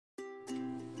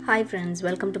Hi friends,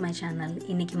 welcome to my channel.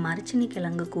 இன்னைக்கு Marchini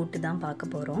Kizhangu Kootu தான் பார்க்க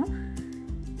போறோம்.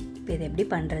 இப்போ இது எப்படி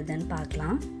பண்றதுன்னு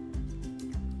பார்க்கலாம்.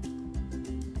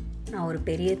 நான் ஒரு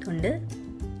பெரிய துண்டு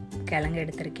கிழங்கு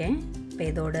எடுத்துர்க்கேன். இப்போ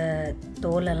இதோட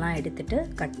தோல் எல்லாம் எடுத்துட்டு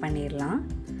கட் பண்ணிரலாம்.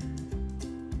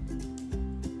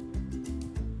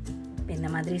 இந்த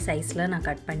மாதிரி சைஸ்ல நான்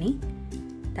கட் பண்ணி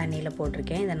தண்ணியில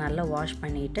போட்டுர்க்கேன். இத நல்லா வாஷ்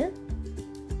பண்ணிட்டு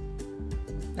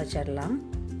வச்சிரலாம்.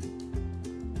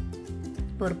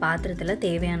 ஒரு பாத்திரத்துல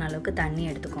தேவையான அளவுக்கு தண்ணி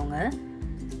எடுத்துக்கோங்க.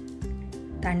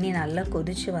 தண்ணி நல்லா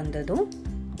கொதிச்சு வந்ததும்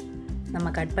நம்ம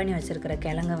கட் பண்ணி வச்சிருக்கிற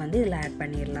கிழங்க வந்து இதல ஆட்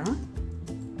பண்ணிரலாம்.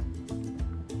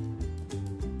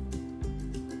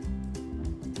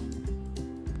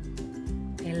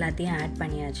 எல்லாத்தையும் ஆட்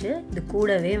பண்ணியாச்சு. இது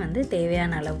கூடவே வந்து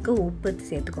தேவையான அளவுக்கு உப்பு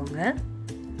சேர்த்துக்கோங்க.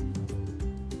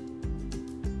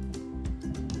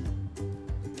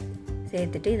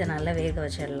 சேர்த்துட்டு இத நல்லா வேக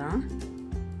வச்சிரலாம்.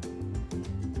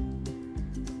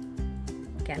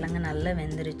 கிழங்கு நல்லா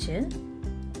வெந்துருச்சு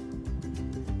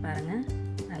பாருங்க,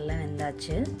 நல்லா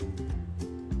வெந்தாச்சு.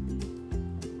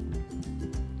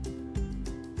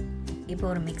 இப்போ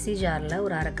ஒரு மிக்ஸி ஜார்ல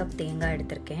ஒரு 1/2 கப் தேங்காய்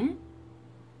எடுத்துர்க்கேன்.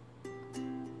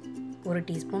 1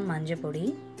 டீஸ்பூன் மஞ்சள் பொடி,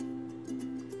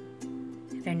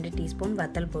 2 டீஸ்பூன்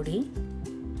வத்தல் பொடி,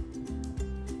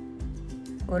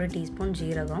 1 டீஸ்பூன்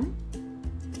ஜீரகம்,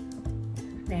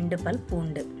 2 பல்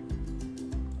பூண்டு.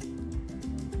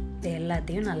 இது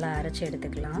எல்லாத்தையும் நல்லா அரைச்சு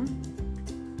எடுத்துக்கலாம்.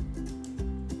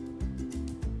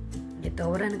 இந்த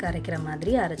தோரனுக்கு அரைக்கிற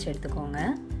மாதிரி அரைச்சு எடுத்துக்கோங்க.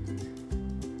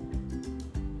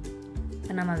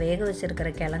 இப்போ நம்ம வேக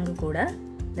வச்சிருக்கிற கிழங்கு கூட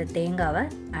இந்த தேங்காவை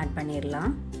ஆட்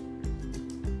பண்ணிரலாம்.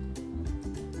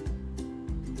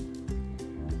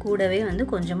 கூடவே வந்து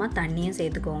கொஞ்சமா தண்ணியும்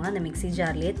சேர்த்துக்கோங்க. அந்த மிக்ஸி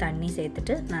ஜார்லயே தண்ணி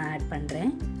சேர்த்துட்டு நான் ஆட்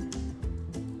பண்றேன்.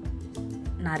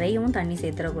 நிறையவும் தண்ணி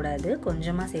சேர்த்துற கூடாது,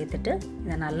 கொஞ்சமா சேர்த்துட்டு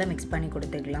இத நல்லா mix பண்ணி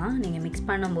கொடுத்துக்கலாம். நீங்க mix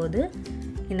பண்ணும்போது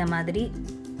இந்த மாதிரி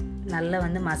நல்லா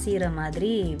வந்து மசிற மாதிரி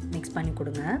mix பண்ணி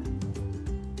கொடுங்க.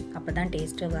 அப்பதான்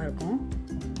டேஸ்டா இருக்கும்.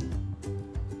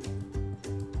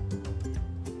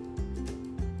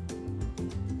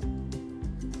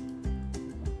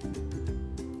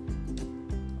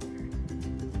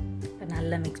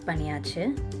 நல்லா mix பண்ணியாச்சு.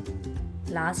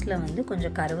 லாஸ்ட்ல வந்து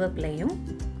கொஞ்சம் கருவேப்பிலையும்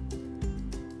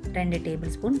 2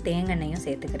 டேபிள்ஸ்பூன் தேங்காய் எண்ணெயும்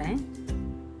சேர்த்துக்கிறேன்.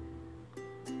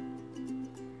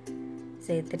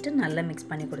 சேர்த்துட்டு நல்லா mix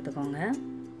பண்ணி கொடுத்துக்கோங்க.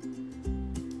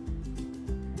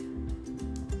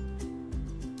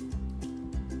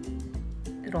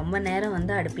 ரொம்ப நேரம்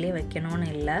வந்து அடுப்பிலே வைக்கணும்னு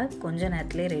இல்ல, கொஞ்ச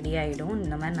நேரத்திலே ரெடி ஆயிடும்.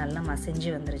 இந்த மாதிரி நல்லா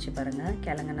மசிஞ்சு வந்துருச்சு பாருங்க.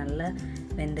 கிழங்கு நல்லா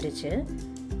வெந்துருச்சு.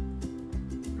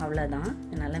 அவ்வளவுதான்.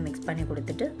 நல்லா mix பண்ணி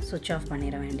கொடுத்துட்டு சுவிட்ச் ஆஃப்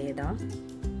பண்ணிர வேண்டியதுதான்.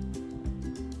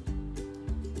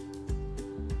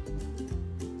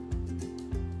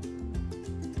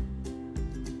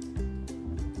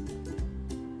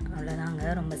 அவ்வளவுதாங்க,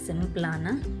 ரொம்ப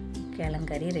சிம்பிளான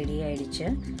கிழங்கறி ரெடி ஆயிடுச்சு.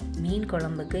 மீன்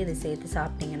குழம்புக்கு இது சேர்த்து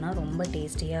சாப்பிட்டீங்கன்னா ரொம்ப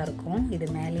டேஸ்டியா இருக்கும். இது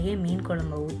மேலேயே மீன்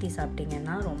குழம்பு ஊத்தி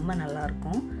சாப்பிட்டீங்கன்னா ரொம்ப நல்லா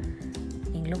இருக்கும்.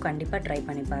 நீங்களும் கண்டிப்பா ட்ரை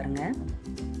பண்ணி பாருங்க.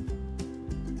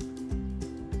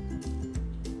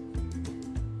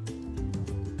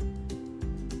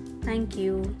 Thank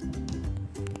you.